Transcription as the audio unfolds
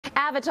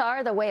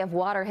Avatar, The Way of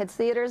Water hits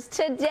theaters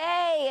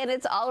today, and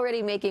it's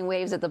already making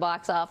waves at the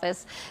box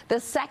office. The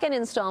second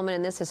installment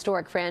in this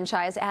historic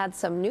franchise adds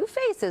some new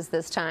faces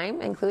this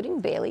time, including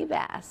Baby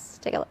Vamp.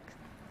 Take a look.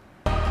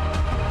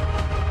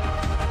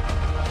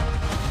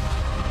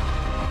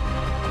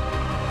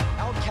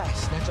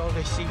 Outcasts, that's all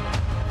they see.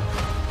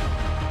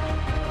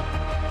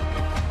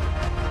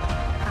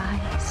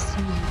 I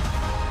see.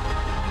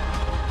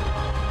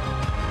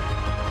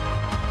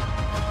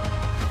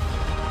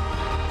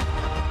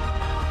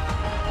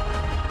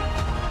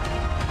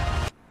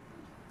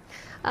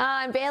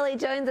 And Bailey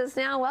joins us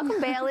now.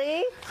 Welcome,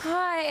 Bailey.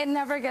 Hi, it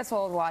never gets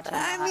old watching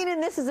that. I mean,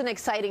 and this is an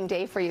exciting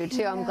day for you,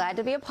 too. Yeah. I'm glad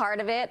to be a part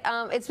of it.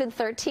 It's been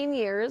 13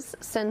 years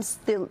since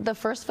the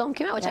first film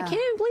came out, which I can't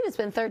even believe it's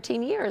been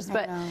 13 years.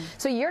 But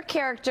so your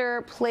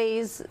character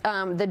plays,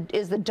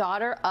 is the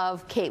daughter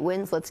of Kate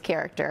Winslet's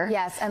character.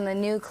 Yes, and the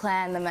new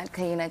clan, the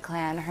Metkayina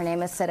clan, her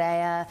name is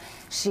Sara.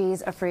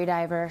 She's a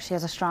freediver. She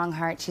has a strong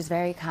heart. She's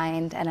very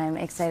kind, and I'm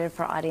excited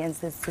for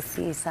audiences to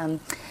see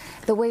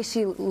the way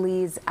she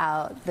leads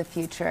out the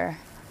future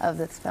of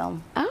this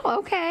film. Oh,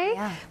 okay.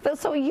 Yeah. But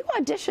so you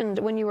auditioned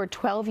when you were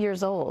 12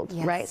 years old,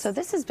 right? So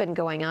this has been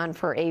going on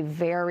for a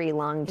very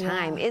long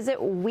time. Yeah. Is it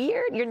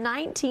weird? You're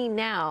 19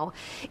 now.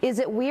 Is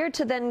it weird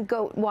to then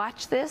go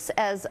watch this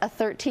as a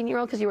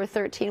 13-year-old because you were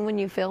 13 when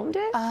you filmed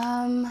it?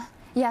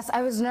 Yes,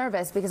 I was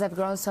nervous because I've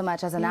grown so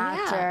much as an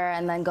actor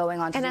and then going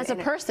on to and as a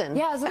person.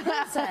 Yeah, as a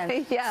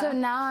person. So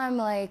now I'm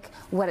like,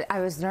 I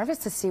was nervous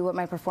to see what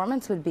my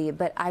performance would be,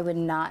 but I would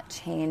not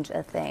change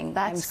a thing.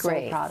 That's I'm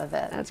great. So proud of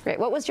it. That's great.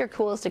 What was your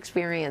coolest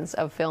experience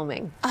of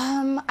filming?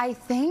 I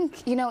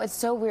think, you know, it's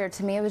so weird.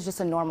 To me, it was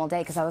just a normal day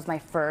because that was my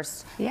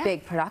first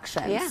big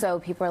production. So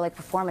people are like,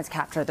 performance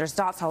capture, there's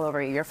dots all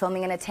over you, you're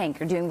filming in a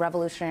tank, you're doing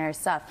revolutionary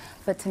stuff.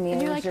 But to me,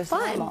 it was like, just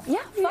fun. normal.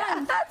 Yeah,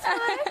 fun. That's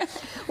fun.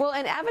 Well,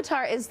 and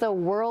Avatar is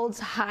the world's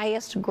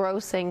highest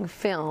grossing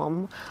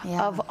film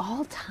of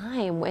all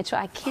time, which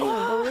I can't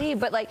even believe.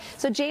 But like,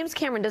 so James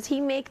Cameron, does he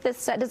make this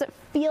set? Does it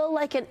feel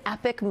like an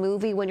epic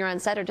movie when you're on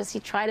set, or does he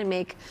try to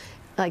make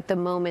like the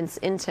moments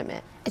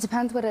intimate? It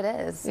depends what it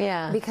is.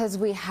 Yeah. Because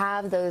we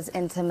have those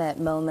intimate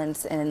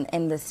moments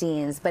in the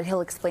scenes, but he'll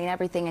explain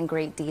everything in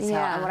great detail.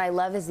 Yeah. And what I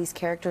love is these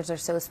characters are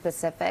so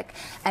specific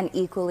and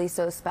equally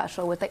so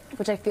special, with it,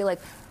 which I feel like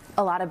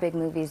a lot of big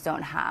movies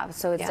don't have.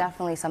 So it's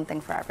definitely something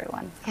for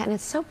everyone. Yeah, and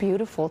it's so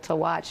beautiful to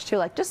watch too.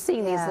 Like just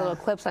seeing these little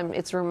clips,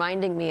 it's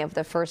reminding me of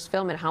the first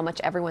film and how much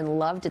everyone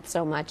loved it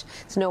so much.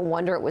 It's no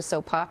wonder it was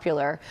so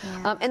popular.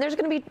 And there's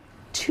going to be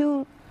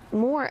 2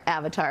 more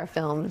Avatar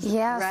films,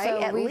 right?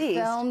 So At we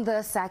least. Filmed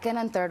the second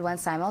and third one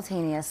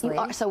simultaneously.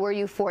 So were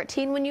you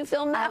 14 when you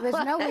filmed that?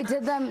 No, we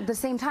did them the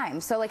same time.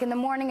 So like in the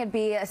morning it'd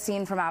be a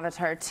scene from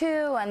Avatar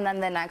 2, and then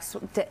the next,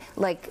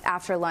 like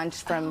after lunch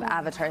from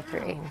Avatar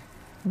 3.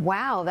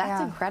 Wow,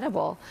 that's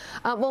incredible.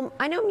 Well,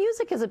 I know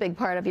music is a big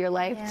part of your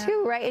life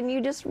too, right? And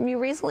you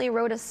recently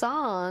wrote a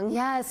song.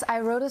 Yes, I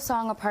wrote a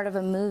song, a part of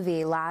a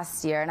movie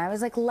last year, and I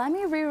was like, let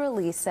me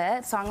re-release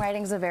it.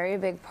 Songwriting is a very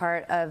big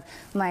part of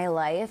my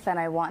life, and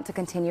I want to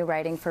continue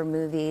writing for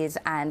movies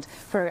and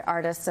for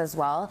artists as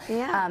well.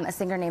 A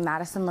singer named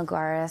Madison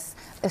Lagaris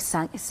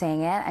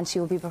sang it, and she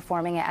will be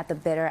performing it at the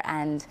Bitter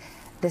End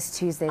this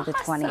Tuesday, the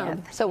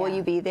 20th. So will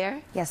you be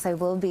there? Yes, I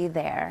will be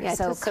there. Yeah,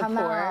 so to come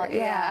out.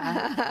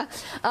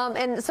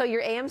 And so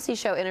your AMC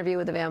show, Interview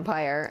with the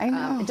Vampire,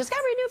 it just got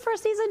renewed for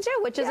season 2,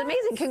 which is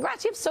amazing.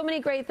 Congrats! You have so many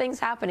great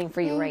things happening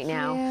for you right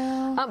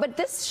now. But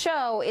this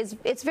show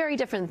it's very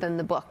different than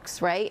the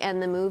books, right?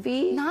 And the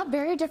movie? Not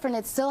very different.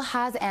 It still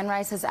has Anne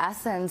Rice's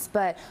essence,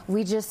 but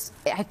we just,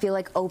 I feel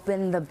like,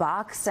 opened the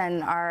box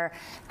and are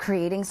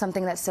creating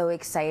something that's so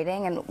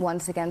exciting, and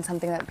once again,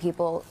 something that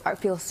people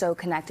feel so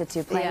connected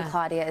to. Playing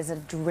Claudia is a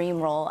dream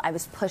role. I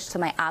was pushed to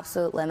my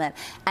absolute limit,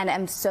 and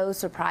I'm so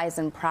surprised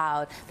and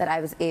proud that I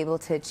was able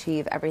to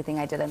achieve everything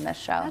I did in this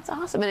show. That's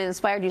awesome, and it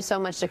inspired you so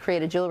much to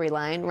create a jewelry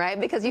line, right?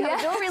 Because you have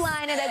a jewelry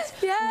line, and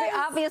it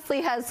obviously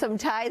has some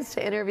ties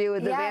to Interview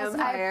with the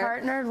Vampire. I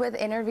partnered with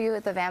Interview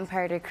with the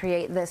Vampire to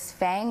create this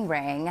fang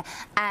ring,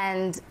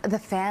 and the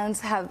fans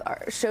have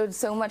showed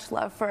so much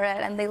love for it,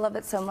 and they love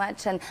it so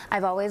much, and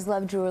I've always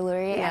loved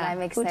jewelry, and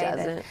I'm excited. Who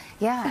doesn't?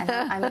 Yeah, and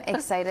I'm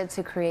excited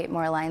to create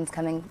more lines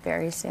coming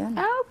very soon.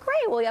 Oh,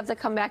 great. Well, you have to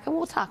come back and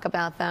we'll talk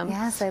about them.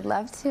 Yes, I'd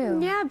love to.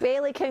 Yeah,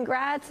 Bailey,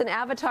 congrats. And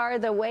Avatar,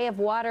 The Way of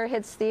Water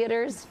hits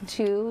theaters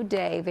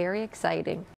today. Very exciting.